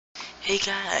Hey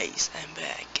guys, I'm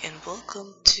back and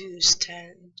welcome to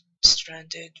Stranded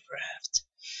Raft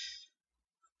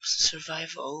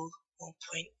Survival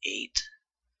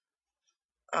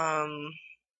 1.8. Um,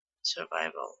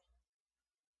 Survival,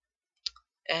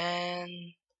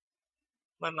 and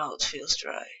my mouth feels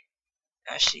dry.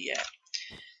 Actually, yeah.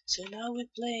 So now we're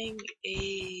playing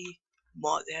a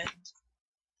modded.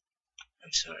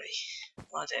 I'm sorry,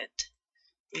 modded.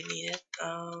 We need it.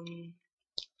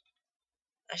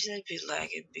 Actually, I feel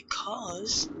like it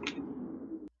because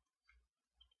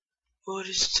what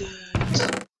is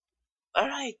that? All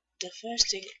right. The first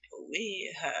thing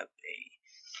we have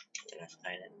enough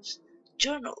items.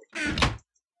 Journal.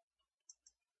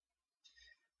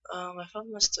 I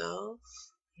found my stuff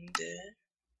in there.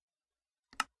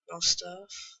 No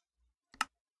stuff.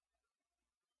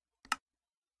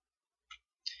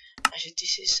 Actually,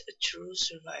 this is a true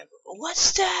survival.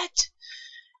 What's that?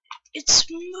 It's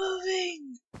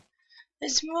moving!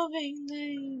 It's moving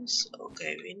leaves.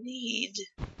 Okay, we need.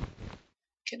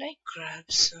 Can I grab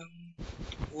some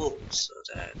wool so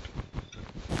that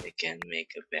we can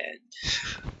make a bed?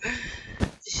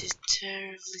 This is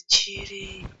terribly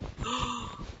cheating.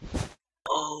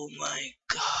 Oh my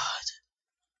god.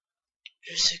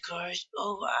 There's a car.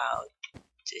 Oh wow.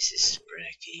 This is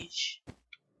wreckage.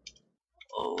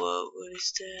 Oh, what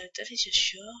is that? That is a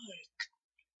shark.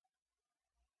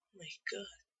 Oh my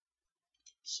god.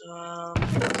 So,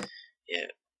 yeah,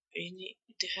 we need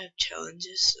to have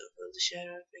challenges. So, build the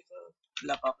shadow, pick up,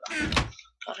 blah blah blah.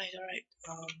 Alright.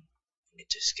 We need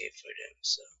to escape for them.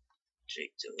 So,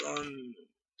 3, 2, 1,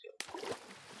 go.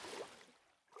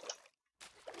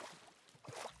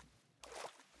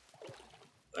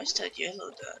 Where's that yellow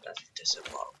dot? I think there's a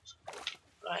mob.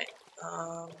 Right.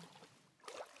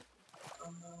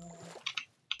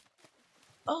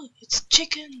 Oh, it's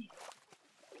chicken.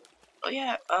 Oh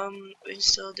yeah. We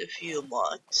installed a few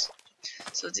mods.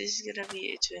 So this is gonna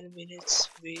be a 20 minutes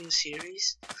video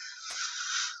series.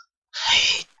 I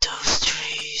hate those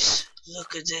trees.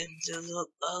 Look at them, they look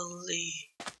ugly.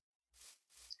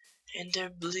 And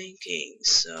they're blinking,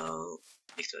 so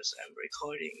because I'm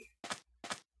recording.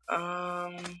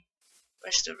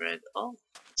 Where's the red? Oh,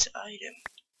 it's an item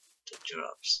that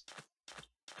drops.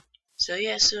 So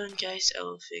yeah, soon guys, I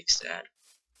will fix that.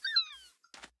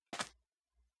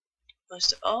 What's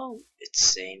the, oh, it's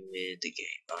same with the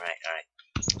game. Alright.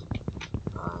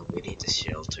 We need a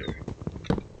shelter.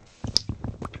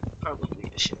 Probably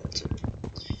a shelter.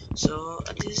 So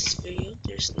at this video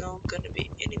there's not gonna be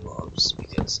any mobs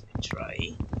because I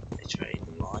tried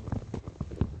the mod.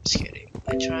 Just kidding.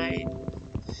 I tried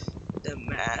the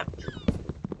map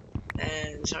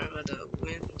and sorry about the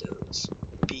Windows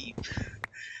beep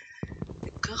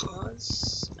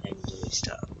because I'm doing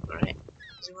stuff, alright?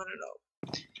 You wanna know.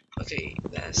 Okay,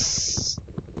 that's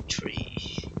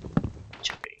tree.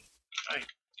 Alright.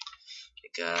 I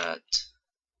got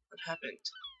what happened?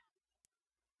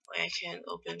 Why I can't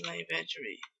open my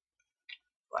inventory.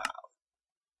 Wow.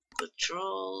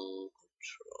 Control.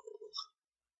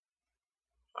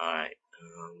 Alright,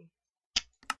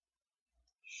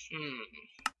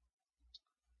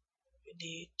 we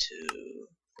need to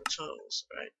controls,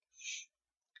 right?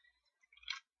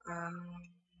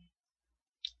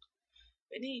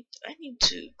 I need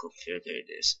to configure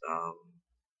this,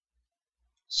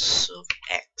 sub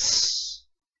X,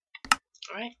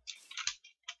 right?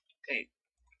 Okay,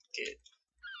 good.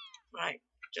 Right,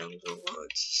 jungle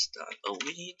woods done. Oh,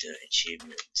 we need the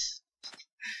achievement.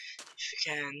 If you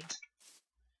can,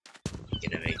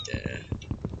 you're gonna make the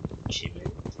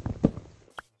achievement.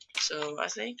 So I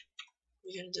think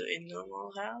we're gonna do a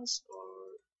normal house or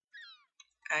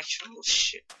actual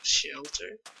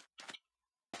shelter.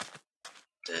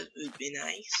 That would be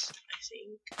nice, I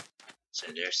think. So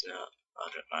there's no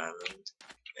other island,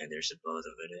 and there's a boat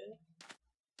over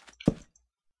there.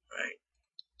 Right.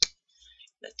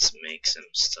 Let's make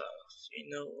some stuff. You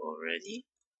know already,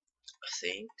 I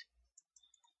think.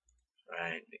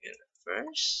 Right. We're gonna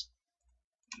first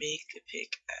make a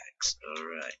pickaxe.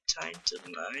 Alright. Time to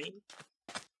mine.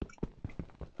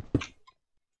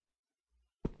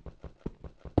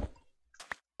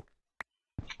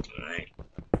 Right.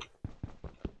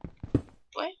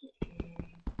 Why?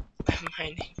 I'm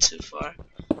mining too far.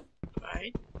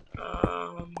 Right.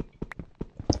 Oh.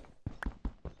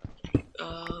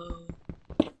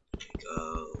 There we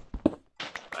go.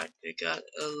 Right. We got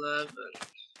 11.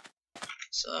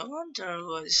 So I wonder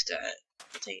what is that?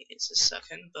 I think it's a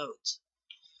second boat.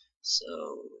 So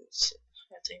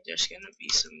I think there's gonna be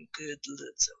some good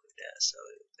loot over there. So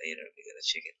later we're gonna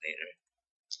check it later.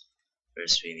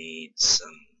 First we need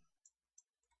some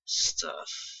stuff.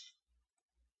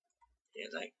 Yeah,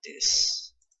 like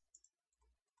this.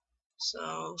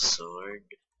 So sword.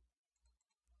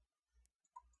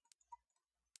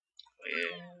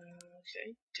 Yeah.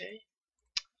 Okay.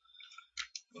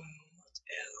 What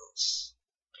else?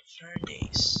 A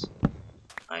furnace.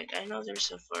 I know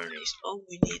there's a furnace. Oh,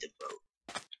 we need a boat.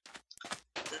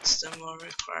 That's the more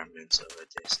requirements of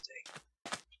this thing.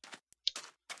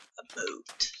 A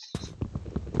boat.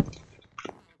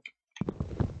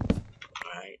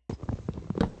 Alright.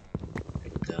 There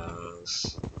it goes.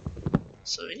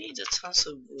 So we need a tons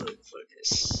of wood for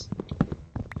this.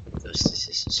 Because this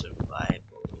is a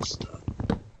survival stuff.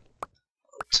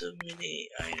 Oh, too many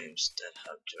items that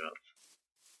have dropped.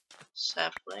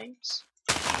 Saplings?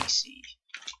 Easy.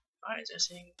 Alright, I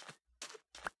think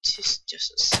this is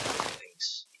just a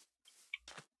saplings.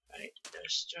 Right,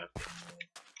 there's dropping wood.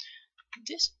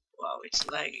 This, wow, it's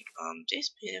lagging.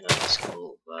 This minimap is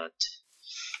cool, but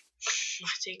I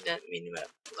think that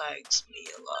minimap lags me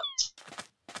a lot.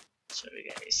 Sorry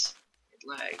guys, it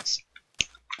lags.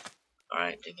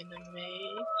 Alright, I'm gonna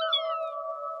make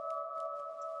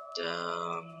the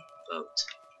boat.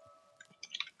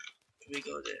 We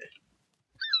go there.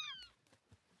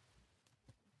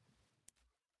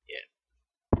 Yeah.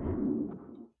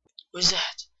 What's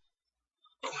that?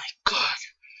 Oh my god,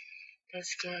 that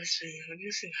scares me. I'm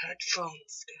using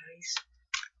headphones, guys.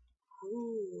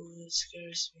 Ooh, that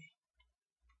scares me.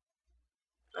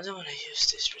 I don't want to use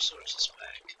these resources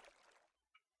back.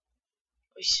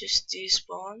 It's just these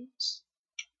spawns.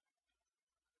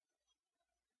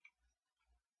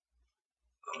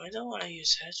 Oh, I don't want to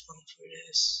use headphones for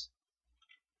this.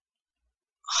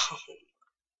 Oh,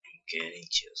 I'm getting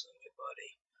chills on my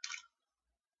body.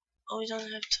 Oh, we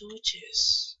don't have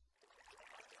torches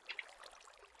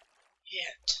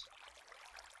yet.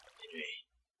 Anyway,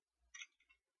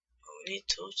 oh, we need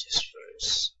torches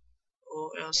first,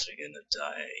 or else we're gonna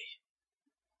die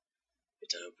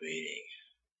without breathing.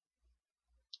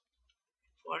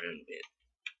 Important bit.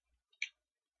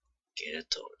 Get a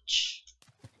torch.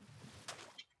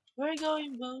 Where are you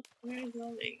going, boat? Where are you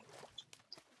going?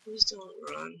 Please don't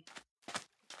run.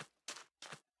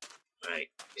 Right,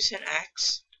 use an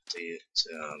axe to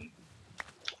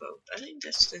boat. I think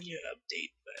that's the new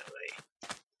update, by the way.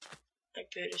 I'm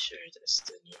pretty sure that's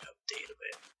the new update of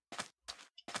it.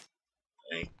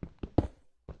 Like,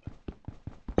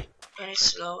 when it's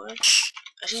slower,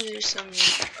 I think there's some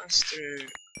monster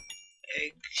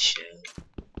eggshell.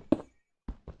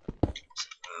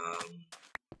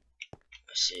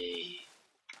 I see.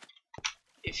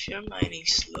 If you're mining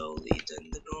slowly than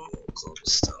the normal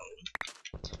cobblestone,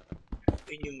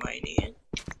 when you're mining it,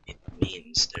 it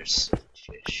means there's a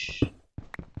fish.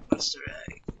 Monster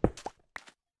egg.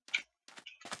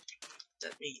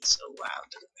 That means, oh wow,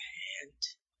 look at my hand.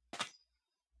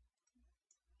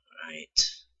 Right.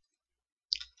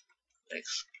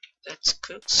 Let's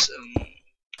cook some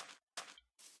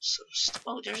stuff.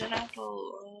 Oh, there's an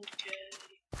apple. Okay.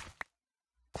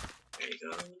 There he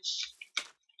goes.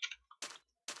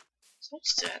 So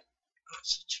what's that? Oh,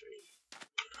 it's a tree.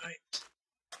 Right.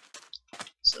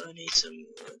 So I need some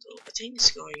wood. Oh, I think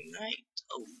it's going night.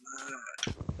 Oh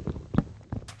man.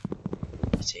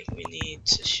 I think we need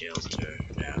to shelter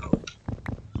now.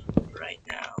 Right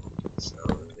now. So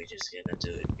we're just gonna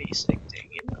do a basic thing,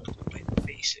 you know, like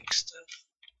basic stuff.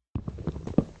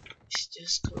 Let's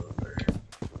just go over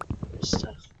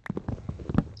stuff.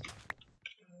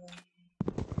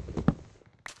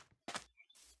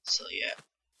 So yeah,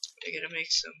 we're gonna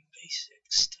make some basic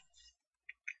stuff.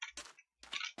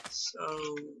 So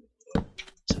 1,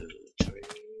 2, 3,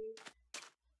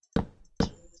 2,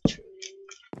 3.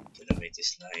 Gonna make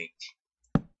this like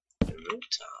a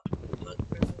rooftop, but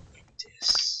we're moving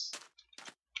this.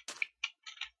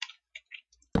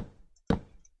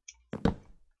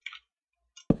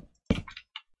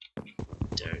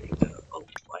 There you go. Oh,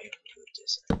 why don't you move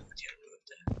this? I can't move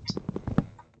that.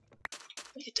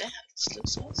 Look at that, this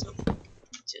looks awesome.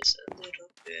 Just a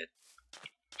little bit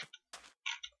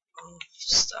of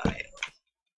style.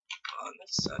 Oh,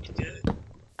 that's not good.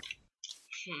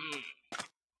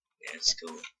 Yeah, it's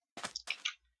cool.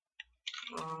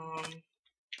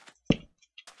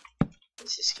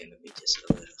 This is gonna be just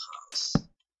a little house.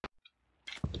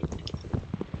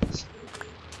 So,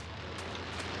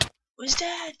 what's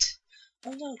that?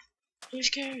 Oh no, you're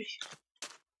scary.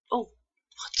 Oh,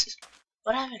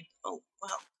 what happened? Oh,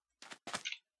 wow.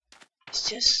 It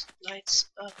just lights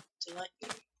up the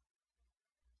lightning.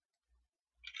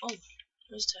 Oh,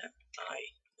 what's that? I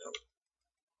know.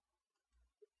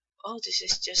 Oh, this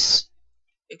is just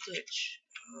a glitch.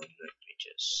 Let me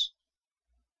just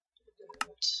do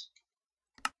that.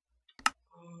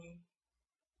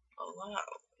 Oh wow,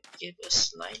 give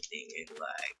us lightning and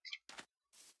lag.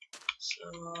 So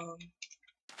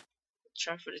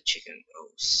try for the chicken. Oh,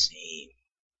 same.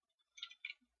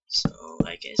 So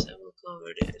I guess I will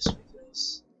cover this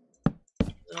because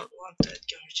I don't want that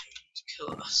guardian to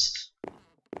kill us.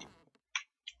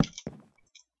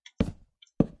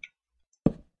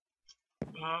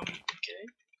 Okay.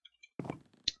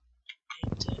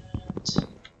 Like that.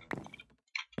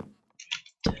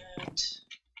 Like that.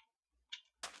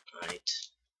 Right.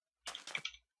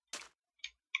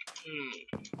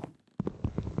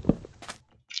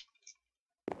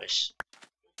 Wish.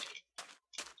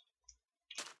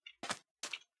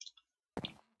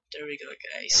 There we go,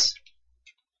 guys.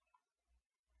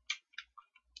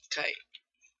 Okay.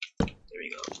 There we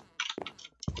go.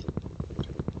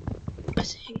 I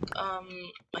think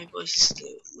my voice is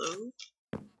still low.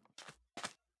 I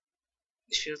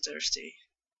feel thirsty.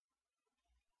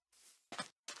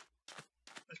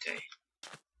 Okay.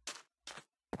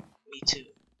 Me too.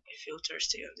 I feel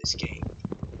thirsty on this game.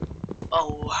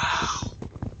 Oh wow.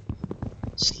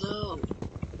 Slow.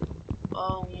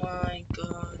 Oh my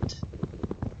god.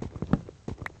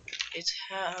 It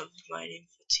have mining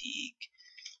fatigue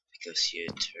because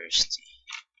you're thirsty.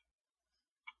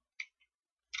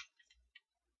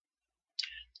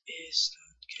 That is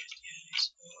not good, guys.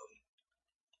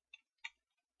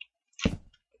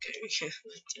 Okay, we can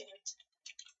put that.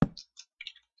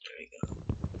 There we go.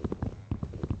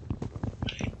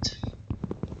 Right.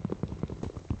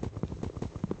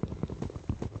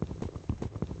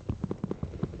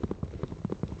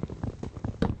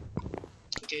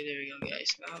 Okay, there we go,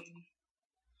 guys.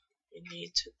 We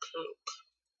need to cook.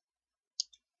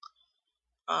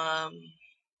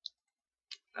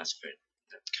 That's for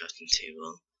that cooking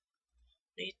table.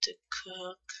 Need to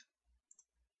cook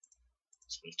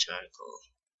some charcoal.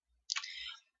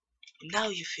 Now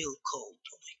you feel cold.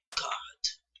 Oh my god.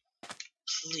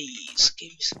 Please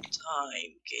give me some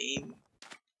time, game.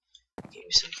 Give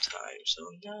me some time. So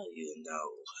now you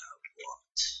know how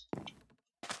what.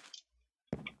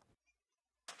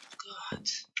 God.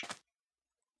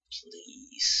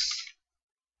 Please.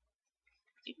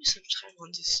 Give me some time on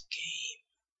this game.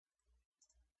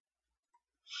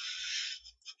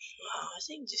 Wow, I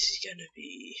think this is gonna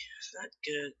be not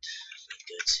good. Not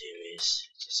good series.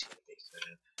 It's just gonna be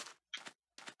crap.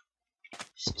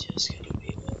 It's just gonna be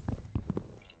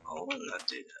I will not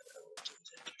do that. I will do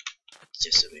that. It's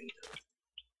just a window.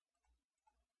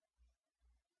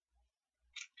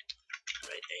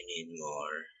 Right, I need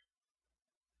more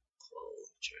coal,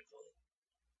 charcoal.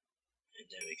 And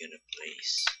then we're gonna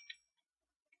place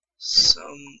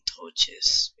some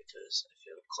torches because I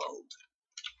feel cold.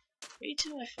 Me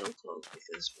too, I feel cold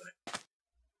because my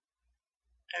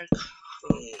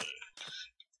aircon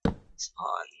is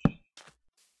on.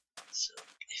 So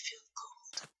I feel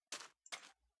cold.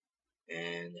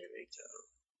 And there we go.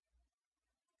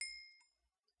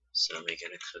 So we're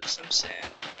gonna cook some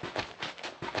sand.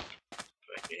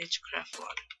 Right, we need to craft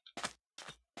one.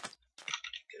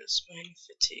 Because mining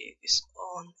fatigue is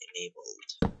on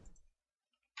enabled.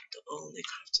 The only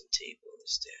crafting table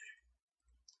is there.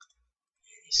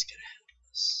 And he's gonna help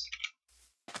us.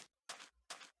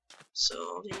 So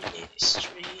all you need is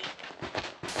 3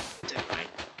 of them,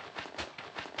 right?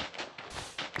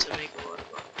 To make a water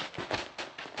bottle.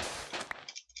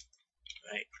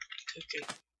 Right, cook it.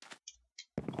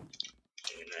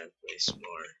 And I'll place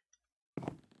more.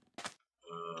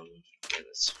 Okay,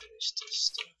 let's finish this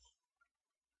stuff.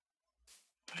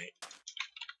 Right.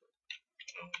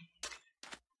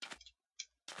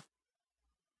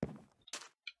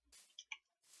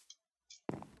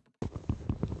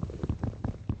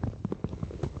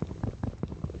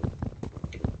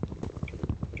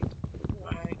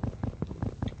 Right.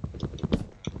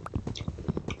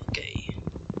 Okay.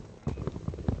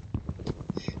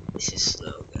 This is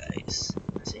slow, guys.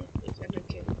 I think we're gonna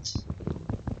get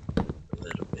a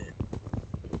little bit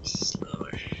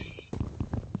slower.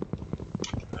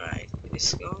 Alright,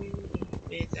 it's going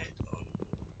with that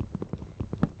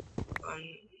on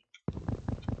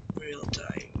real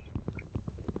time.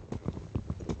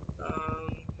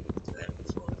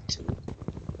 11:42,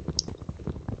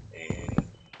 and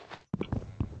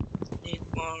need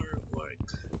more work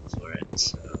for it.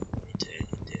 So I need to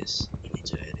edit this. I need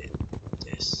to edit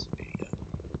this video.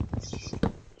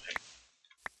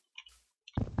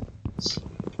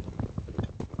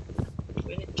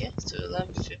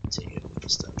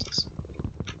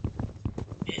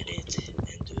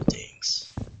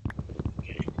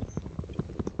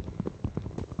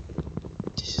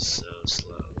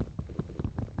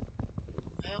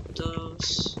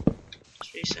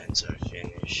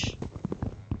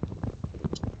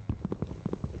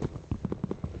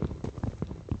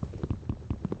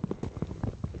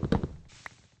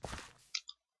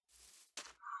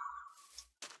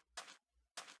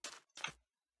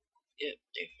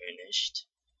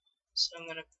 I'm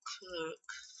gonna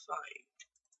cook 5,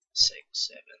 6,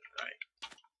 7, right?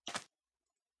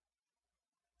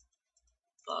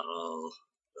 Bottle.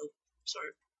 Nope,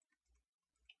 sorry.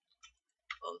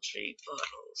 All 3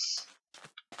 bottles.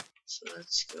 So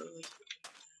let's go with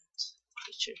that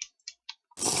picture.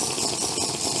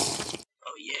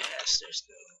 Oh yes, there's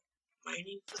no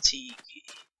mining fatigue.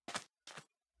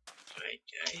 Right,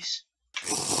 guys.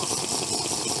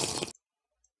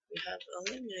 We have a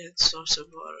limited source of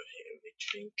water here. We're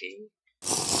drinking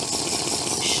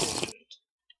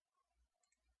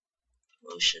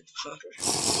ocean water.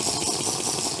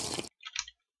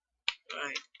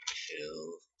 Right, I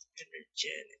feel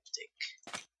energetic.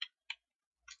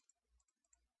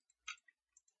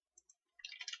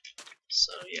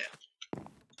 So yeah.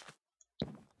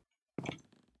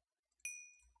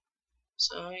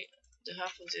 So the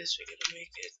half of this we're gonna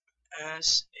make it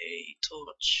as a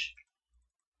torch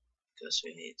because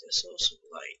we need a source of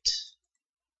light.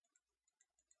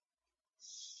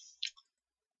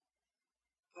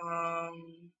 How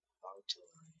do I do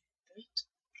it?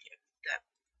 Yeah, that.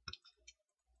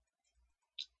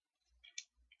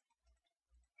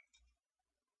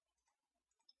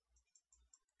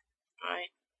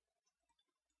 Right,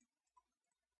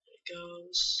 there it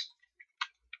goes.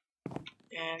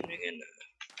 And we're gonna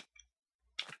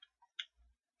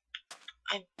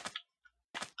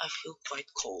I feel quite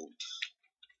cold.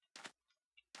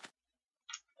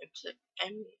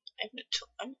 I'm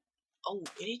I'm oh,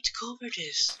 we need to cover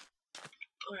this.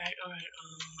 Alright,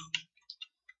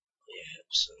 we have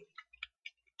some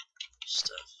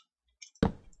stuff.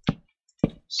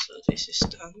 So this is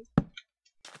done.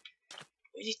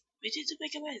 We need to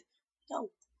make a bed.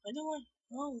 No, I don't want.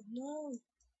 Oh no,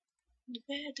 the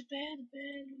bed.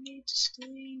 We need to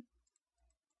sleep.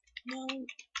 No,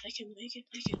 I can make it.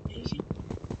 I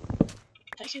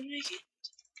can make it.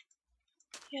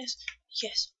 Yes,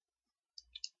 yes.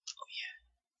 Oh yeah.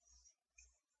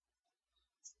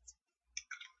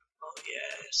 Oh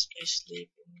yes. I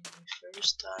sleep in my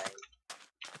first time.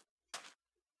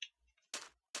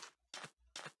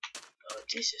 Oh,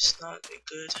 this is not a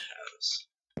good house.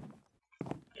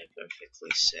 I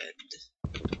perfectly said.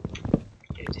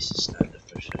 Yeah, this is not the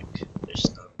perfect. There's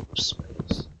no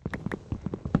space.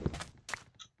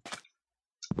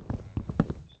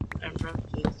 I'm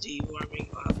rapidly warming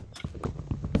up.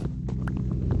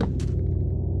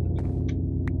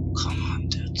 Come on,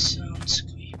 that sounds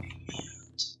creeping me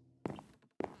out.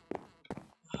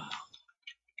 Wow.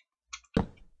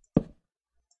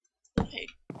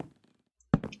 Right.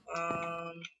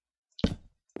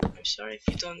 I'm sorry if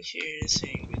you don't hear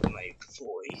anything with my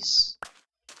voice.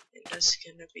 And that's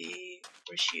gonna be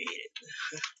appreciated.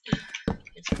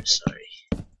 I'm very sorry.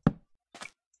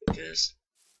 Because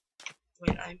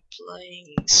when I'm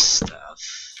playing stuff,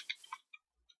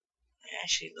 I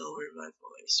actually lower my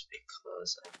voice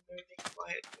because I'm very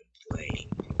quiet when playing.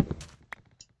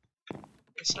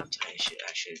 And sometimes you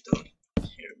actually don't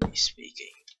hear me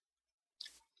speaking.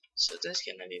 So that's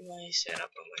gonna be my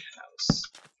setup on my house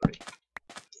for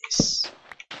this.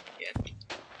 Yeah.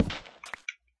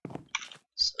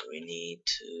 So we need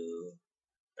to.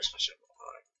 Where's my shovel?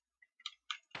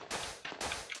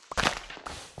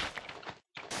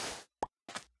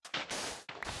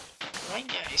 Alright,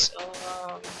 guys. I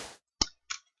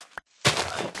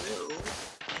will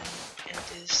end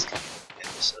this kind of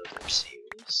episode or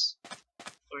series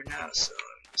for now. So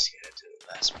I'm just gonna do the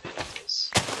last bit of this,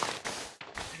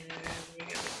 and we're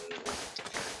gonna move the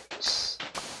furnace.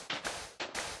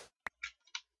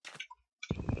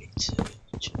 We need to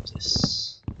do this.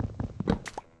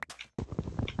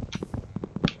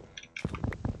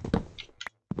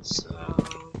 So I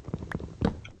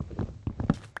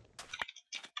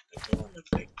don't want to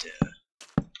break the.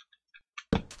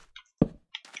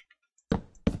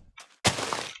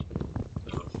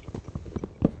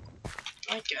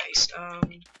 Alright, guys.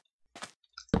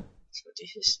 So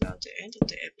this is now the end of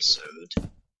the episode,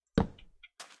 and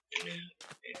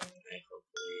I hope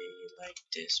you like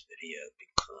this video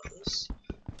because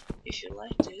if you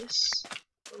like this,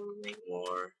 I will make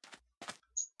more,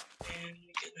 and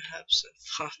we're gonna have some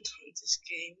fun on this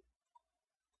game.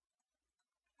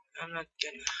 I'm not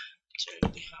gonna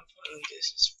generally have fun on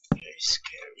this, it's very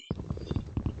scary.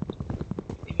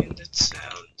 Even that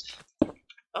sound.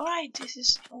 Alright, this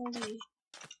is only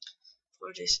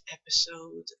for this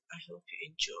episode. I hope you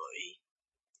enjoy.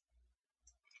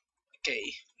 Okay,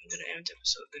 I'm gonna end the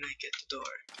episode when I get the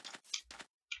door.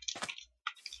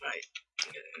 Right,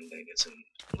 I'm gonna get some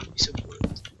one piece of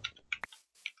wood.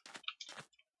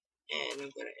 And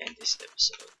I'm gonna end this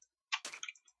episode.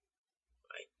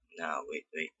 Right, now, wait.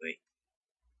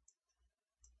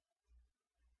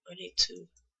 I need to.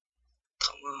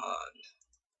 Come on.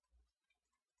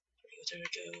 There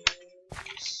it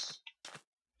goes.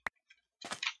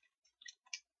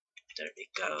 There we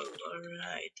go.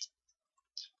 Alright.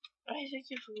 Alright, thank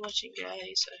you for watching,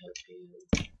 guys. I hope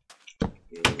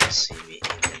you will see me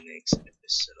in the next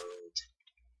episode.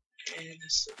 And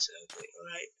that's so ugly.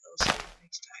 Alright, I'll see you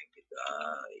next time.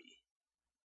 Goodbye.